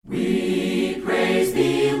Praise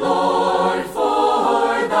thee, Lord,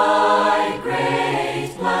 for thy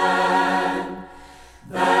great plan,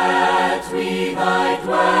 that we thy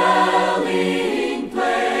dwelling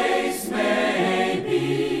place may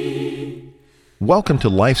be. Welcome to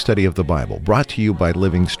Life Study of the Bible, brought to you by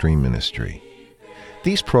Living Stream Ministry.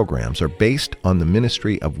 These programs are based on the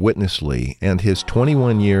ministry of Witness Lee and his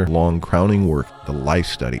 21-year-long crowning work, The Life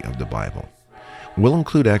Study of the Bible. We'll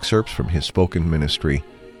include excerpts from his spoken ministry,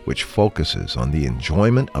 which focuses on the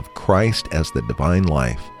enjoyment of Christ as the divine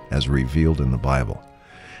life as revealed in the Bible.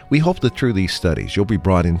 We hope that through these studies you'll be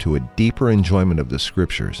brought into a deeper enjoyment of the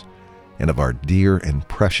Scriptures and of our dear and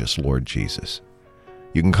precious Lord Jesus.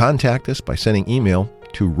 You can contact us by sending email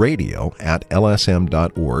to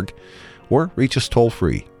radio@lsm.org or reach us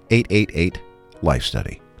toll-free,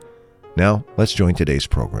 888-LIFE-STUDY. Now, let's join today's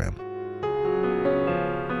program.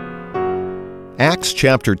 Acts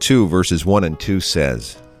chapter 2, verses 1 and 2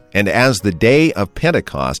 says, "And as the day of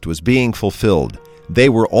Pentecost was being fulfilled, they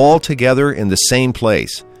were all together in the same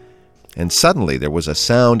place. And suddenly there was a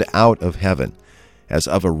sound out of heaven, as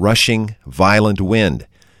of a rushing, violent wind,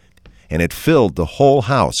 and it filled the whole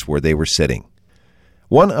house where they were sitting."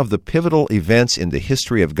 One of the pivotal events in the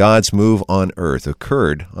history of God's move on earth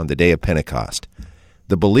occurred on the day of Pentecost.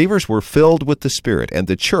 The believers were filled with the Spirit, and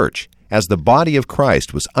the church, as the body of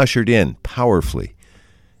Christ, was ushered in powerfully.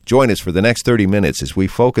 Join us for the next 30 minutes as we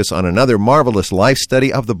focus on another marvelous life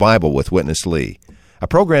study of the Bible with Witness Lee, a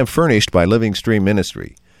program furnished by Living Stream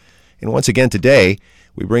Ministry. And once again today,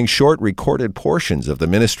 we bring short recorded portions of the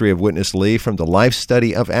ministry of Witness Lee from the life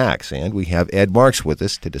study of Acts, and we have Ed Marks with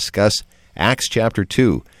us to discuss Acts chapter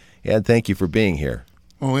 2. Ed, thank you for being here.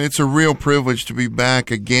 Well, it's a real privilege to be back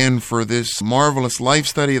again for this marvelous life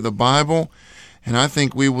study of the Bible, and I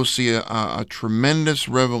think we will see a tremendous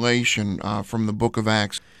revelation from the book of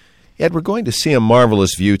Acts. Ed, we're going to see a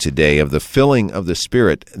marvelous view today of the filling of the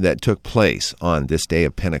Spirit that took place on this day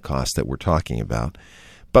of Pentecost that we're talking about.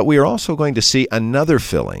 But we are also going to see another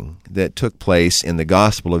filling that took place in the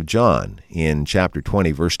Gospel of John in chapter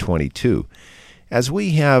 20, verse 22. As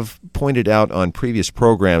we have pointed out on previous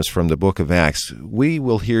programs from the book of Acts, we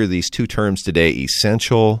will hear these two terms today,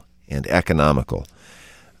 essential and economical.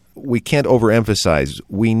 We can't overemphasize,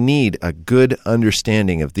 we need a good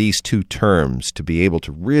understanding of these two terms to be able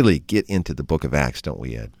to really get into the book of Acts, don't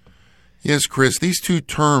we, Ed? Yes, Chris, these two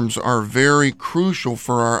terms are very crucial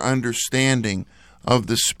for our understanding of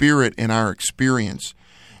the Spirit in our experience.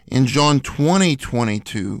 In John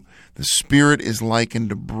 20:22, the Spirit is likened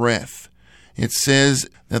to breath. It says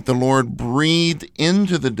that the Lord breathed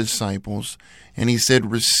into the disciples, and he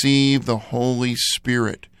said, "Receive the Holy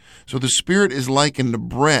Spirit." So the Spirit is likened to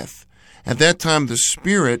breath. At that time, the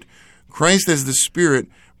Spirit, Christ as the Spirit,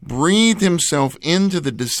 breathed himself into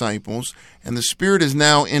the disciples, and the Spirit is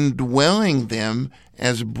now indwelling them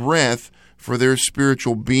as breath for their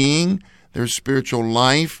spiritual being, their spiritual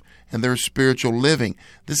life, and their spiritual living.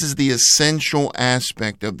 This is the essential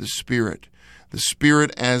aspect of the Spirit. The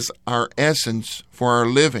Spirit as our essence for our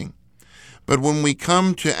living. But when we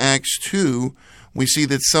come to Acts 2, we see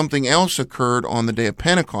that something else occurred on the day of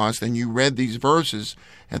Pentecost, and you read these verses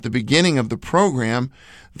at the beginning of the program.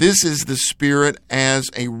 This is the Spirit as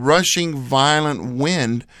a rushing, violent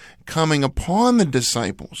wind coming upon the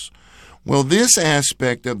disciples. Well, this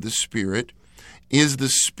aspect of the Spirit is the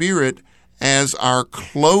Spirit as our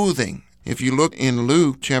clothing. If you look in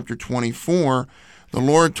Luke chapter 24, the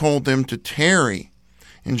Lord told them to tarry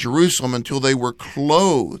in Jerusalem until they were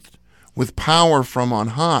clothed with power from on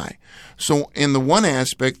high. So in the one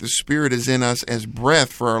aspect, the Spirit is in us as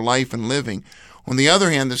breath for our life and living. On the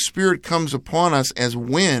other hand, the Spirit comes upon us as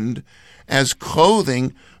wind, as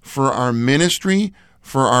clothing for our ministry,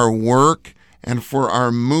 for our work, and for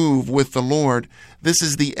our move with the Lord. This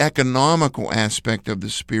is the economical aspect of the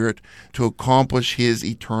Spirit to accomplish his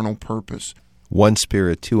eternal purpose. One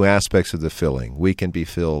Spirit, two aspects of the filling. We can be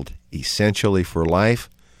filled essentially for life,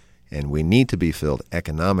 and we need to be filled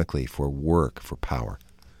economically for work, for power.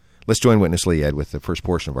 Let's join Witness Lee, Ed, with the first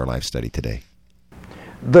portion of our life study today.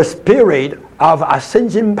 The Spirit of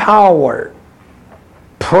ascension power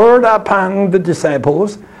poured upon the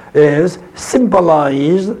disciples is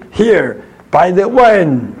symbolized here by the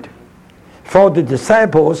wind for the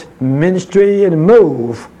disciples' ministry and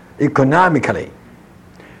move economically.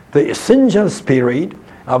 The essential spirit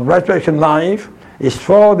of resurrection life is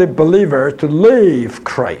for the believer to live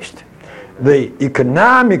Christ. The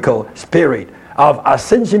economical spirit of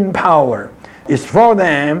ascension power is for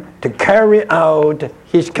them to carry out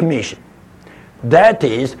his commission. That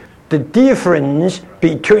is the difference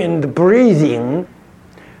between the breathing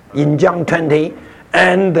in John 20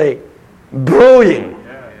 and the blowing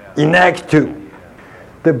in Acts 2.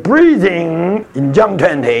 The breathing in John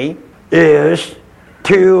 20 is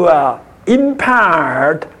to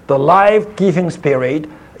impart the life-giving spirit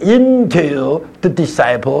into the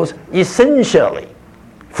disciples essentially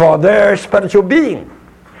for their spiritual being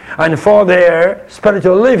and for their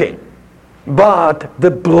spiritual living. But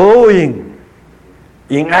the blowing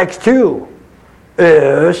in Acts 2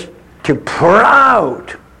 is to pour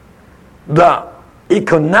out the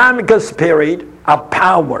economical spirit of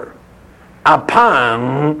power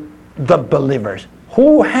upon the believers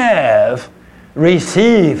who have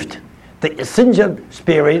received the essential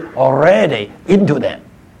spirit already into them.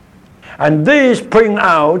 And this pouring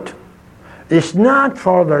out is not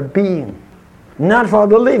for their being, not for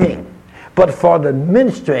the living, but for the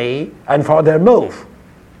ministry and for their move.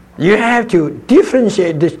 You have to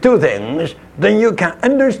differentiate these two things, then you can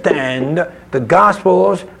understand the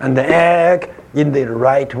Gospels and the Act in the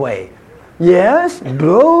right way. Yes,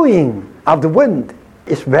 blowing of the wind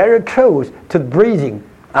is very close to the breathing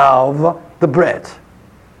of the breath.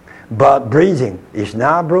 But breathing is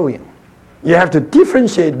not blowing. You have to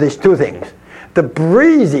differentiate these two things. The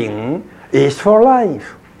breathing is for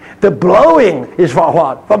life. The blowing is for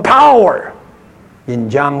what? For power. In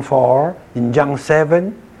John 4, in John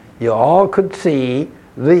 7, you all could see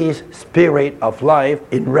this spirit of life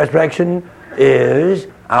in resurrection is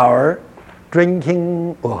our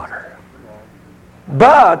drinking water.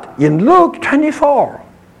 But in Luke 24,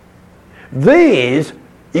 this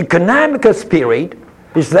economical spirit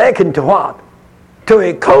is likened to what? To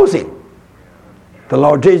a clothing. The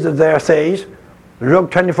Lord Jesus there says,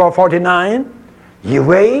 Luke 24:49, you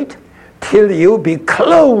wait till you be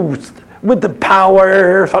clothed with the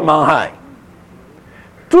power from on high.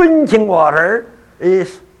 Drinking water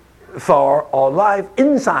is for our life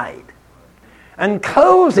inside. And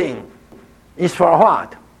clothing is for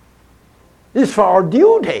what? It's for our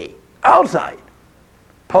duty outside.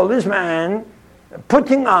 Policeman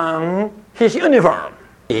putting on his uniform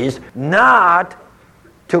is not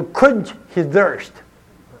to quench his thirst.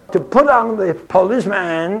 To put on the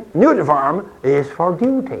policeman uniform is for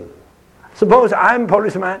duty. Suppose I'm a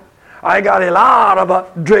policeman. I got a lot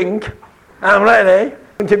of drink. I'm ready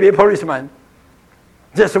to be a policeman.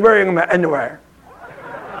 Just wearing my underwear.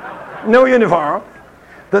 No uniform.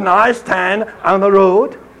 Then I stand on the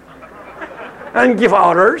road and give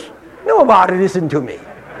orders. Nobody listen to me.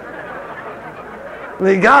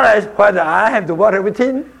 Regardless whether I have the water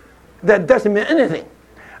within, that doesn't mean anything.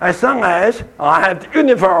 As long as I have the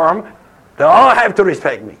uniform, they all have to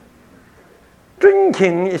respect me.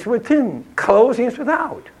 Drinking is within, clothing is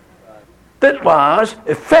without. That was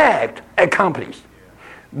a fact accomplished.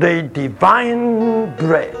 The divine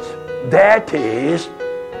bread, that is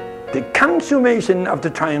the consummation of the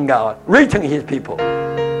triune God, reaching his people.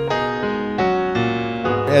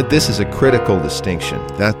 Ed, this is a critical distinction,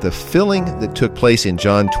 that the filling that took place in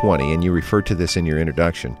John 20, and you referred to this in your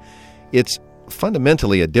introduction, it's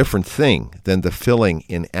fundamentally a different thing than the filling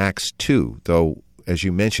in Acts 2, though, as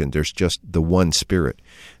you mentioned, there's just the one Spirit.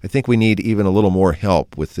 I think we need even a little more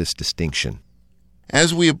help with this distinction.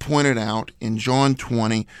 As we have pointed out, in John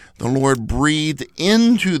 20, the Lord breathed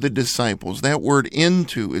into the disciples. That word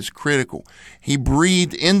into is critical. He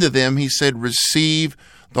breathed into them. He said, receive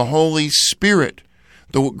the Holy Spirit.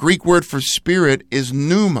 The Greek word for spirit is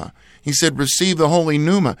pneuma. He said, receive the holy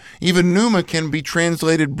pneuma. Even pneuma can be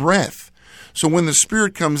translated breath. So when the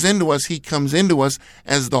Spirit comes into us, he comes into us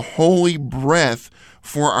as the holy breath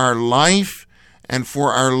for our life and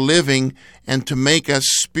for our living, and to make us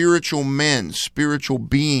spiritual men, spiritual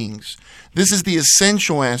beings. This is the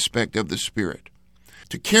essential aspect of the Spirit.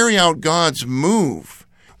 To carry out God's move,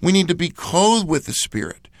 we need to be clothed with the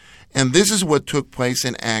Spirit. And this is what took place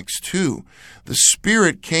in Acts 2. The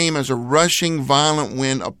Spirit came as a rushing, violent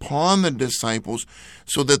wind upon the disciples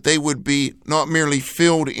so that they would be not merely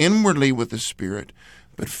filled inwardly with the Spirit,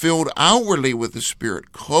 but filled outwardly with the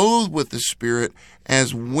Spirit, clothed with the Spirit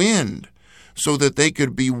as wind, so that they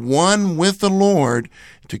could be one with the Lord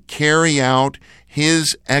to carry out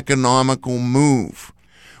his economical move.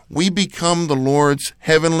 We become the Lord's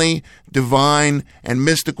heavenly, divine, and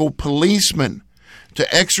mystical policemen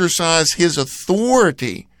to exercise his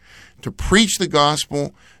authority to preach the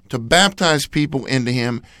gospel, to baptize people into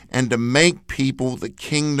him, and to make people the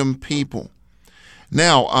kingdom people.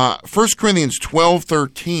 Now, 1 Corinthians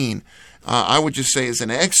 12:13, I would just say is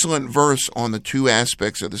an excellent verse on the two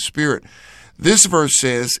aspects of the Spirit. This verse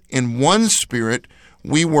says, in one Spirit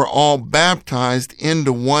we were all baptized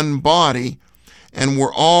into one body, and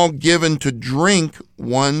were all given to drink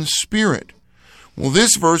one Spirit. Well,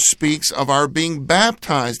 this verse speaks of our being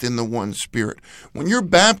baptized in the one Spirit. When you're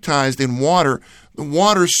baptized in water, the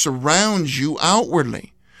water surrounds you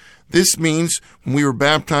outwardly. This means when we were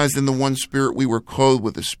baptized in the one Spirit, we were clothed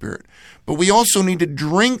with the Spirit. But we also need to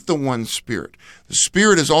drink the one Spirit. The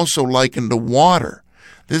Spirit is also likened to water.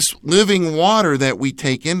 This living water that we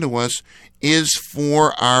take into us is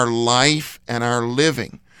for our life and our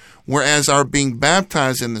living. Whereas our being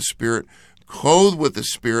baptized in the Spirit, clothed with the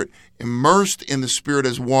Spirit, immersed in the Spirit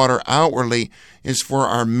as water outwardly, is for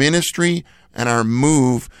our ministry and our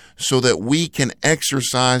move so that we can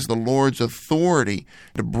exercise the Lord's authority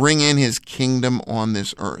to bring in His kingdom on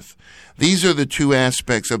this earth. These are the two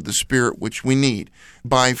aspects of the Spirit which we need.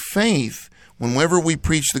 By faith, whenever we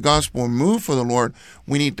preach the gospel and move for the Lord,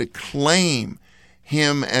 we need to claim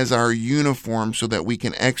Him as our uniform so that we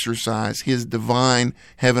can exercise His divine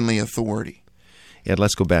heavenly authority. Ed,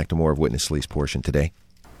 let's go back to more of Witness Lee's portion today.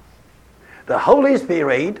 The Holy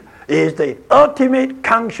Spirit is the ultimate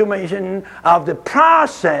consummation of the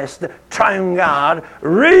processed triune God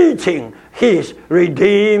reaching His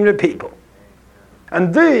redeemed people.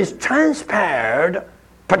 And this transpired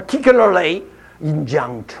particularly in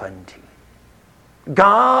John 20.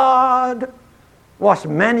 God was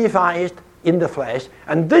manifest in the flesh,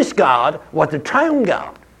 and this God was the triune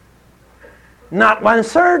God. Not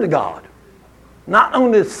one-third God, not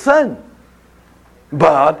only the Son,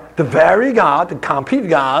 but the very God, the complete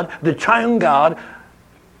God, the triune God,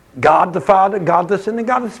 God the Father, God the Son, and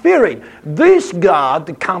God the Spirit. This God,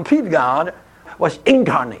 the complete God, was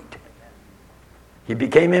incarnate. He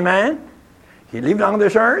became a man. He lived on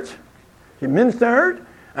this earth. He ministered,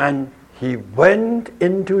 and He went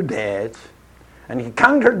into death, and He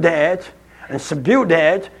conquered death, and subdued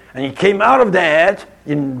death, and He came out of death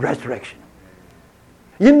in resurrection.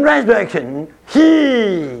 In resurrection,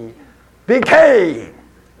 He became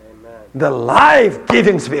the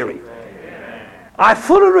life-giving Spirit. I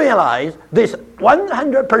fully realize this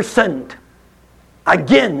 100%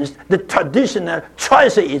 against the traditional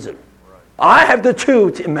tritheism. I have the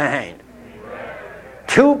truth in my hand.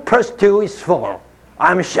 2 + 2 is 4.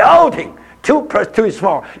 I'm shouting, 2 + 2 is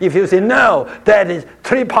 4. If you say no, that is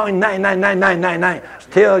 3.99999,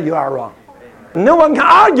 still you are wrong. No one can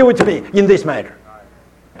argue with me in this matter.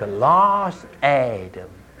 The last Adam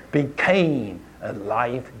became a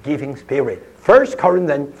life-giving Spirit. 1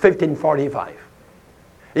 Corinthians 15:45.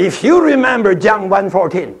 If you remember John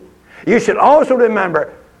 1:14, you should also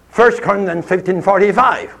remember 1 Corinthians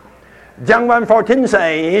 15:45. John 1:14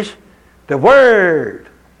 says, the Word,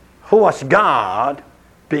 who was God,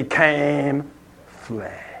 became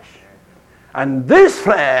flesh. And this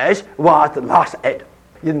flesh was the last Adam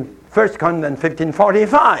in 1 Corinthians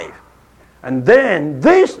 15:45. And then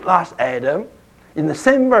this last Adam, in the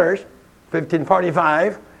same verse,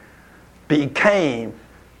 15:45, became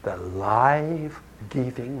the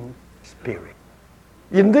life-giving Spirit.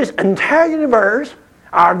 In this entire universe,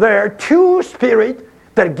 are there 2 spirits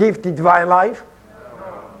that give the divine life?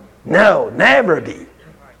 No, never be.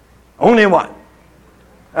 Only one.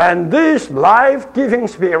 And this life-giving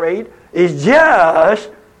Spirit is just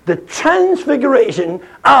the transfiguration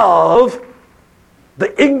of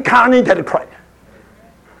the incarnated Christ.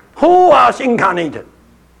 Who was incarnated?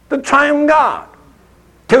 The triune God,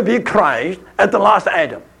 to be Christ at the last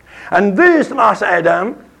Adam. And this last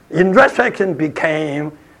Adam, in resurrection,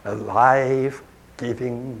 became a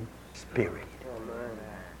life-giving Spirit.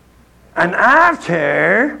 And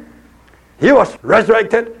after He was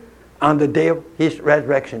resurrected, on the day of His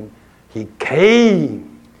resurrection, He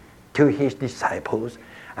came to His disciples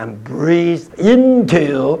and breathed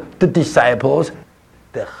into the disciples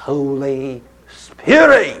the Holy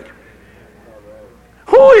Spirit.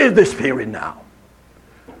 Who is the Spirit now?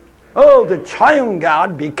 Oh, the triune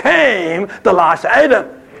God became the last Adam.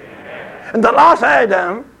 Amen. And the last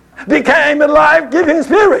Adam became a life-giving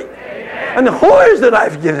Spirit. Amen. And who is the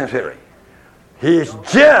life-giving Spirit? He is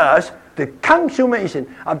just the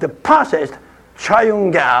consummation of the processed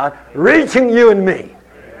triune God reaching you and me.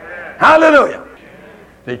 Amen. Hallelujah.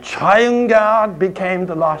 The triune God became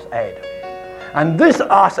the last Adam. And this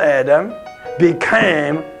last Adam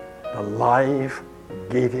became the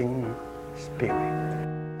life-giving Spirit.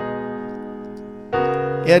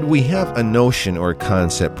 Ed, we have a notion or a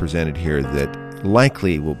concept presented here that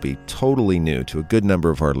likely will be totally new to a good number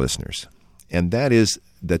of our listeners, and that is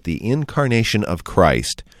that the incarnation of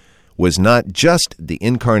Christ was not just the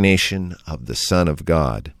incarnation of the Son of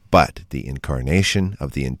God, but the incarnation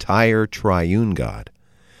of the entire triune God.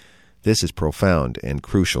 This is profound and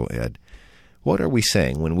crucial, Ed. What are we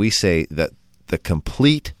saying when we say that the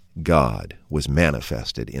complete God was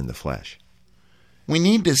manifested in the flesh? We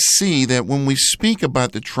need to see that when we speak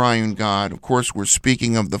about the triune God, of course, we're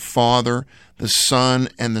speaking of the Father, the Son,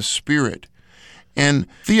 and the Spirit. And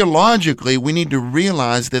theologically, we need to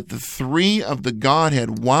realize that the three of the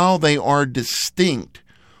Godhead, while they are distinct,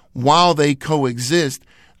 while they coexist,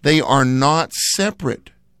 they are not separate.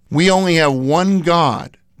 We only have one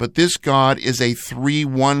God, but this God is a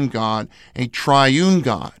 3-1 God, a triune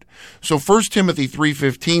God. So 1 Timothy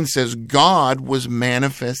 3:15 says, God was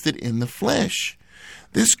manifested in the flesh.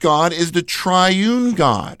 This God is the triune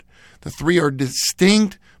God. The three are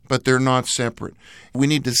distinct, but they're not separate. We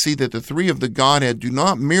need to see that the three of the Godhead do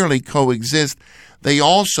not merely coexist, they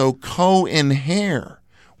also co-inhere.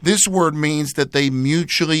 This word means that they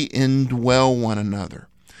mutually indwell one another.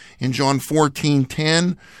 In John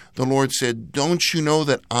 14:10, the Lord said, don't you know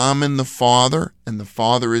that I'm in the Father and the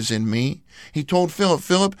Father is in me? He told Philip,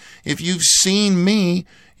 Philip, if you've seen me,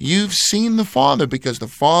 you've seen the Father, because the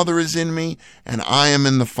Father is in me and I am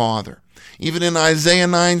in the Father. Even in Isaiah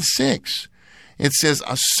 9:6, it says,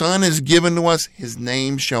 a son is given to us, his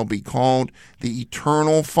name shall be called the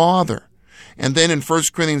Eternal Father. And then in 1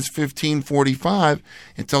 Corinthians 15:45,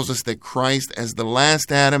 it tells us that Christ, as the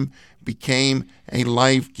last Adam, became a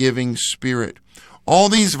life-giving spirit. All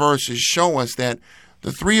these verses show us that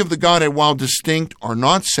the three of the Godhead, while distinct, are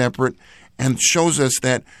not separate, and shows us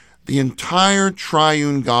that the entire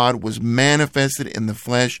triune God was manifested in the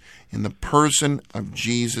flesh in the person of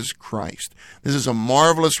Jesus Christ. This is a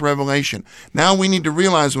marvelous revelation. Now we need to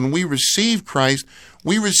realize when we receive Christ,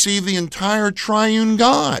 we receive the entire triune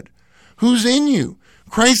God. Who's in you?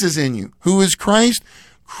 Christ is in you. Who is Christ?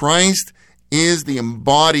 Christ is the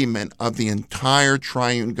embodiment of the entire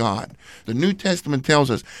triune God. The New Testament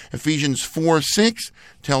tells us, Ephesians 4:6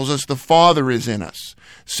 tells us the Father is in us.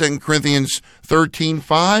 2 Corinthians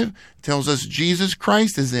 13:5 tells us Jesus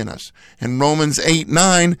Christ is in us. And Romans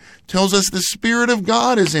 8:9 tells us the Spirit of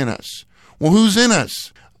God is in us. Well, who's in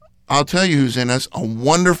us? I'll tell you who's in us, a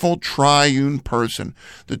wonderful triune person.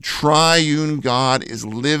 The triune God is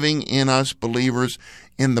living in us believers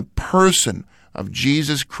in the person of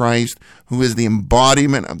Jesus Christ, who is the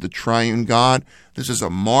embodiment of the triune God. This is a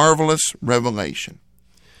marvelous revelation.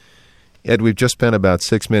 Ed, we've just spent about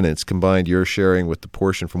 6 minutes combined your sharing with the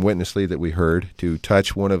portion from Witness Lee that we heard to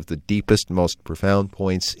touch one of the deepest, most profound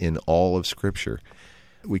points in all of Scripture.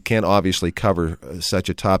 We can't obviously cover such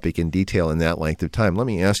a topic in detail in that length of time. Let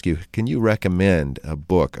me ask you, can you recommend a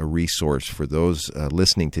book, a resource for those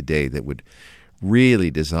listening today that would really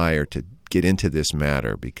desire to get into this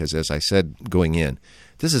matter? Because as I said going in,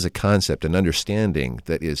 this is a concept, an understanding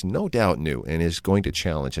that is no doubt new and is going to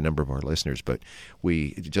challenge a number of our listeners. But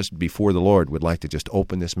we, just before the Lord, would like to just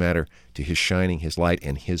open this matter to His shining, His light,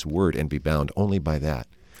 and His Word, and be bound only by that.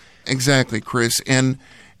 Exactly, Chris. And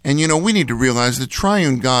you know, we need to realize the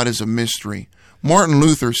triune God is a mystery. Martin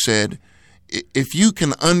Luther said, if you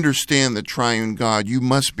can understand the triune God, you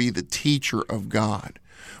must be the teacher of God.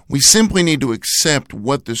 We simply need to accept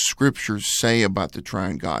what the Scriptures say about the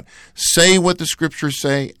triune God. Say what the Scriptures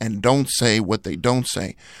say and don't say what they don't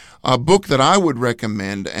say. A book that I would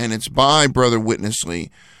recommend, and it's by Brother Witness Lee,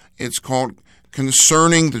 it's called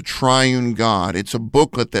Concerning the Triune God. It's a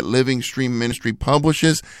booklet that Living Stream Ministry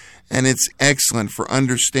publishes, and it's excellent for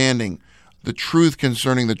understanding the truth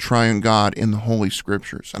concerning the triune God in the Holy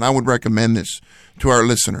Scriptures. And I would recommend this to our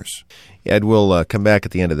listeners. Ed, we'll come back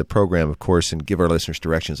at the end of the program, of course, and give our listeners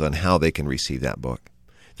directions on how they can receive that book.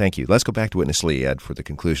 Thank you. Let's go back to Witness Lee, Ed, for the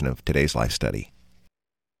conclusion of today's life study.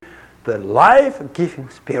 The life-giving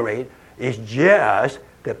Spirit is just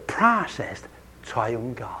the processed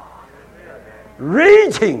triune God,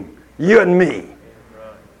 reaching you and me.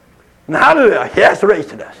 And hallelujah, He has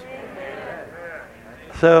reached us.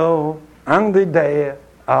 So, on the day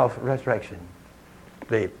of resurrection,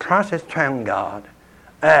 the processed triune God,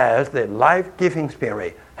 as the life-giving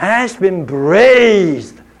Spirit, has been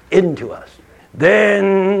breathed into us.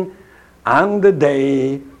 Then, on the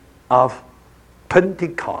day of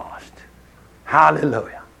Pentecost,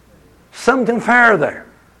 hallelujah, something further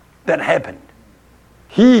that happened.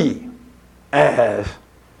 He, as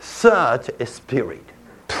such a Spirit,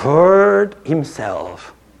 poured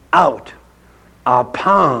Himself out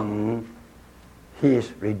upon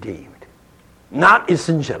His redeemed. Not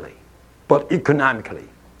essentially, but economically.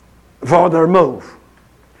 For their move,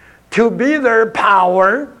 to be their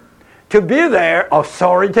power, to be their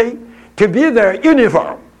authority, to be their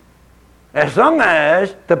uniform. As long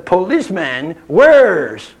as the policeman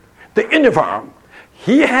wears the uniform,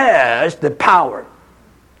 he has the power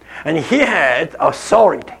and he has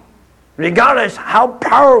authority. Regardless how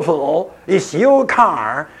powerful is your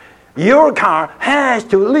car has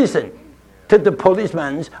to listen to the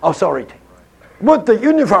policeman's authority. But the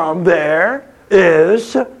uniform there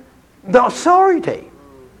is the authority.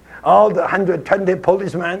 All the 120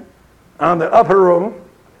 policemen on the upper room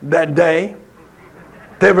that day.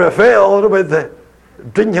 They were filled with the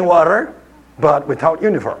drinking water, but without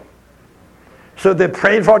uniform. So they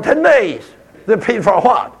prayed for 10 days. They prayed for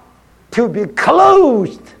what? To be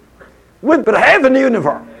clothed with the heavenly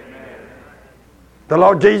uniform. The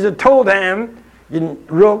Lord Jesus told them in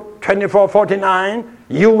Luke 24:49,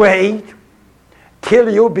 you wait till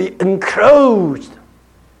you be enclosed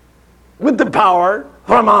with the power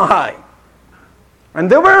from on high. And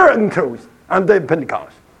they were enclosed on the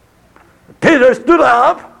Pentecost. Peter stood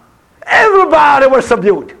up. Everybody was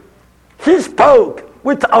subdued. He spoke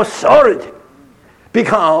with authority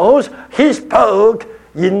because he spoke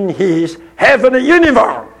in his heavenly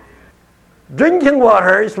uniform. Drinking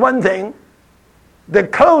water is one thing. The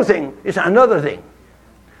clothing is another thing.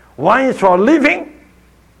 One is for living,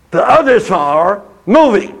 the other is for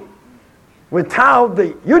moving. Without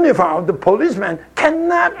the uniform, the policeman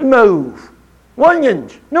cannot move 1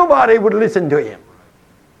 inch. Nobody would listen to him.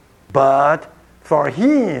 But for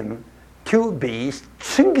him to be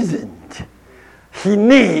strengthened, he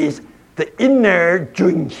needs the inner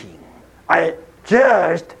drinking. I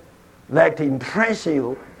just like to impress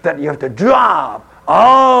you that you have to drop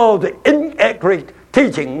all the inaccurate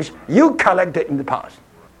teachings you collected in the past.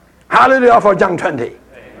 Hallelujah for John 20,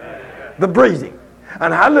 amen. The breathing.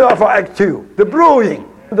 And hallelujah for Acts 2, the blowing.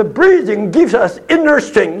 The breathing gives us inner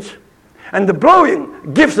strength, and the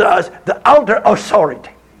blowing gives us the outer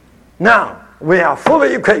authority. Now, we are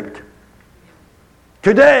fully equipped.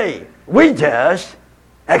 Today, we just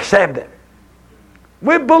accept it.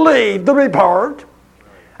 We believe the report,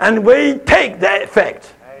 and we take the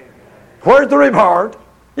facts. Where's the report?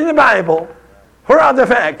 In the Bible. Where are the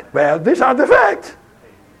facts? Well, these are the facts.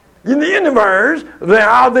 In the universe, there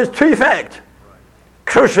are these 3 facts.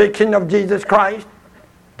 Crucifixion of Jesus Christ,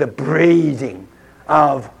 the breathing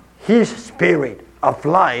of His Spirit of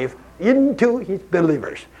life into His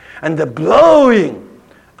believers, and the blowing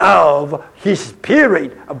of His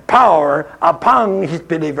Spirit of power upon His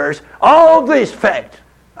believers. All these facts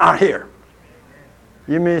are here.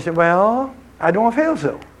 You may say, well, I don't feel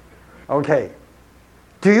so. Okay.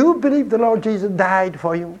 Do you believe the Lord Jesus died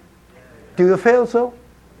for you? Do you feel so?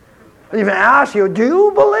 If I ask you, do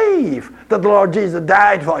you believe that the Lord Jesus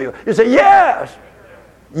died for you? You say, yes.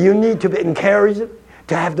 You need to be encouraged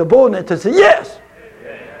to have the boldness to say, yes.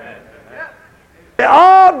 They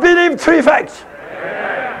all believe 3 facts.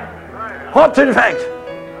 What 3 facts?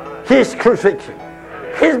 His crucifixion,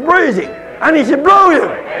 His breathing, and His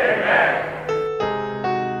blowing.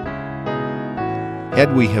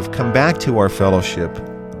 Ed, we have come back to our fellowship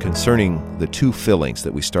concerning the 2 fillings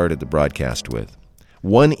that we started the broadcast with.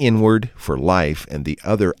 One inward for life and the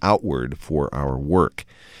other outward for our work.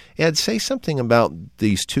 Ed, say something about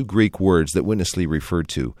these 2 Greek words that Witness Lee referred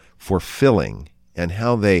to, for filling, and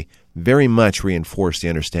how they very much reinforce the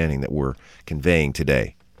understanding that we're conveying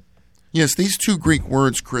today. Yes, these 2 Greek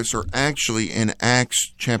words, Chris, are actually in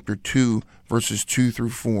Acts chapter 2, verses 2 through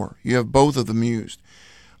 4. You have both of them used.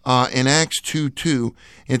 In Acts 2:2,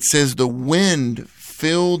 it says, the wind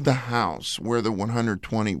filled the house where the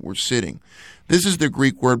 120 were sitting. This is the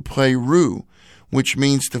Greek word plerou, which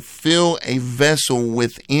means to fill a vessel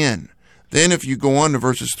within. Then if you go on to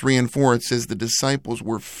verses 3 and 4, it says the disciples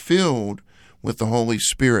were filled with the Holy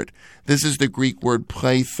Spirit. This is the Greek word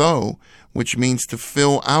pletho, which means to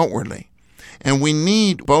fill outwardly. And we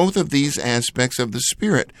need both of these aspects of the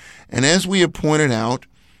Spirit. And as we have pointed out,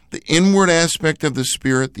 the inward aspect of the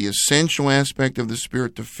Spirit, the essential aspect of the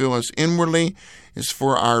Spirit to fill us inwardly, is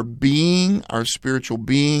for our being, our spiritual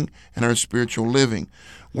being, and our spiritual living.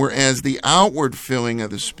 Whereas the outward filling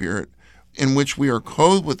of the Spirit, in which we are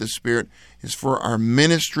clothed with the Spirit, is for our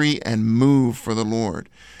ministry and move for the Lord.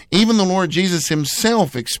 Even the Lord Jesus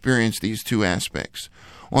Himself experienced these 2 aspects.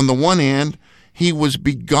 On the one hand, He was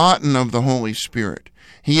begotten of the Holy Spirit.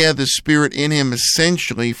 He had the Spirit in Him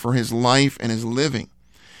essentially for His life and His living.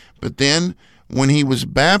 But then, when He was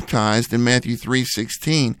baptized in Matthew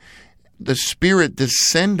 3:16, the Spirit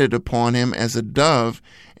descended upon Him as a dove,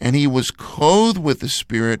 and He was clothed with the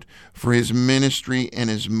Spirit for His ministry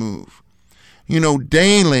and His move. You know,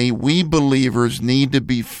 daily, we believers need to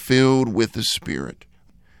be filled with the Spirit.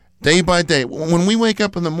 Day by day, when we wake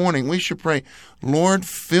up in the morning, we should pray, Lord,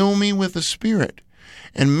 fill me with the Spirit.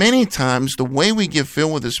 And many times, the way we get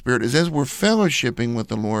filled with the Spirit is as we're fellowshipping with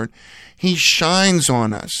the Lord, He shines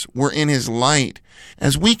on us. We're in His light.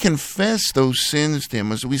 As we confess those sins to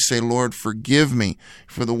Him, as we say, Lord, forgive me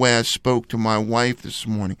for the way I spoke to my wife this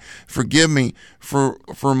morning. Forgive me for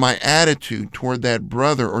my attitude toward that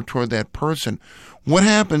brother or toward that person. What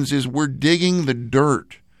happens is we're digging the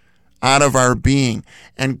dirt out of our being,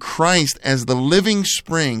 and Christ as the living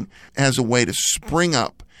spring as a way to spring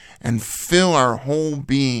up and fill our whole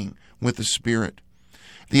being with the Spirit.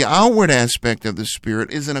 The outward aspect of the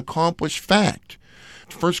Spirit is an accomplished fact.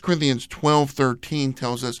 1 Corinthians 12:13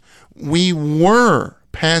 tells us, we were,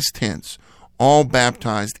 past tense, all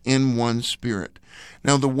baptized in one Spirit.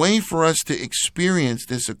 Now, the way for us to experience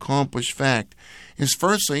this accomplished fact is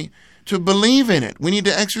firstly to believe in it. We need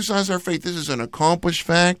to exercise our faith. This is an accomplished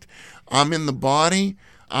fact. I'm in the body.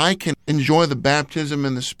 I can enjoy the baptism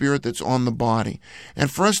in the Spirit that's on the body. And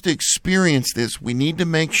for us to experience this, we need to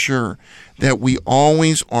make sure that we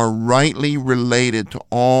always are rightly related to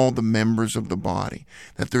all the members of the body,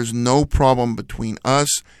 that there's no problem between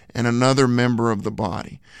us and another member of the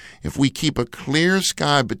body. If we keep a clear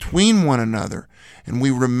sky between one another and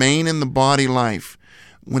we remain in the body life,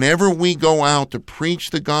 whenever we go out to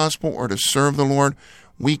preach the gospel or to serve the Lord,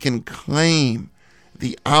 we can claim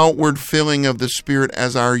the outward filling of the Spirit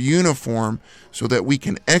as our uniform so that we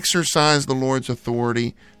can exercise the Lord's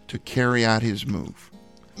authority to carry out His move.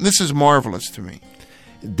 This is marvelous to me.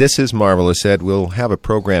 This is marvelous, Ed. We'll have a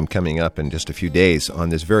program coming up in just a few days on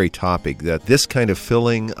this very topic, that this kind of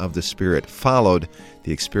filling of the Spirit followed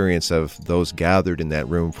the experience of those gathered in that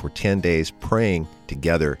room for 10 days praying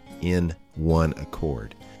together in one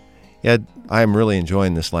accord. Ed, I'm really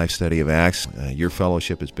enjoying this life study of Acts. Your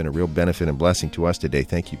fellowship has been a real benefit and blessing to us today.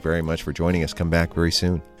 Thank you very much for joining us. Come back very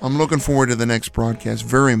soon. I'm looking forward to the next broadcast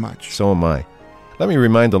very much. So am I. Let me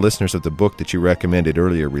remind the listeners of the book that you recommended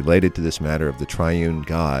earlier related to this matter of the Triune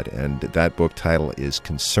God, and that book title is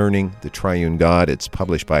Concerning the Triune God. It's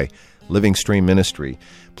published by Living Stream Ministry.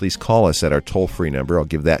 Please call us at our toll-free number. I'll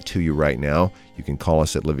give that to you right now. You can call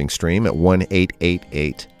us at Living Stream at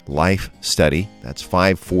 1-888-LIFE-STUDY. That's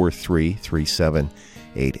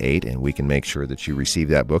 543-3788, and we can make sure that you receive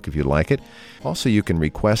that book if you'd like it. Also, you can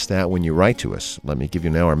request that when you write to us. Let me give you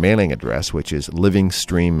now our mailing address, which is Living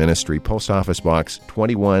Stream Ministry, Post Office Box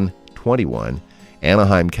 2121,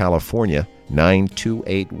 Anaheim, California,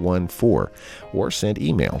 92814, or send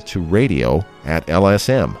email to radio@lsm.org.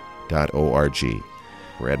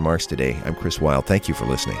 For Ed Marks today, I'm Chris Wilde. Thank you for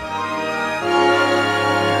listening.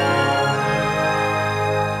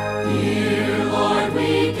 Dear Lord,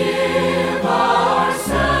 we give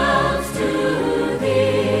ourselves to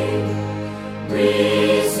Thee.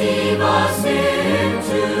 Receive us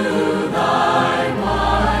into Thy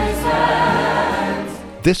wise hands.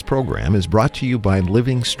 This program is brought to you by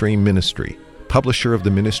Living Stream Ministry, publisher of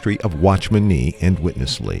the ministry of Watchman Nee and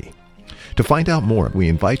Witness Lee. To find out more, we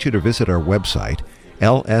invite you to visit our website,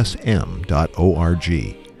 lsm.org.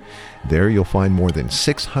 There you'll find more than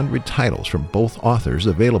 600 titles from both authors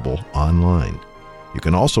available online. You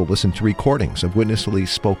can also listen to recordings of Witness Lee's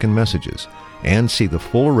spoken messages and see the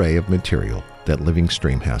full array of material that Living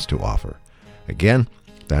Stream has to offer. Again,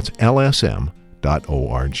 that's lsm.org.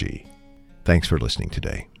 Thanks for listening today.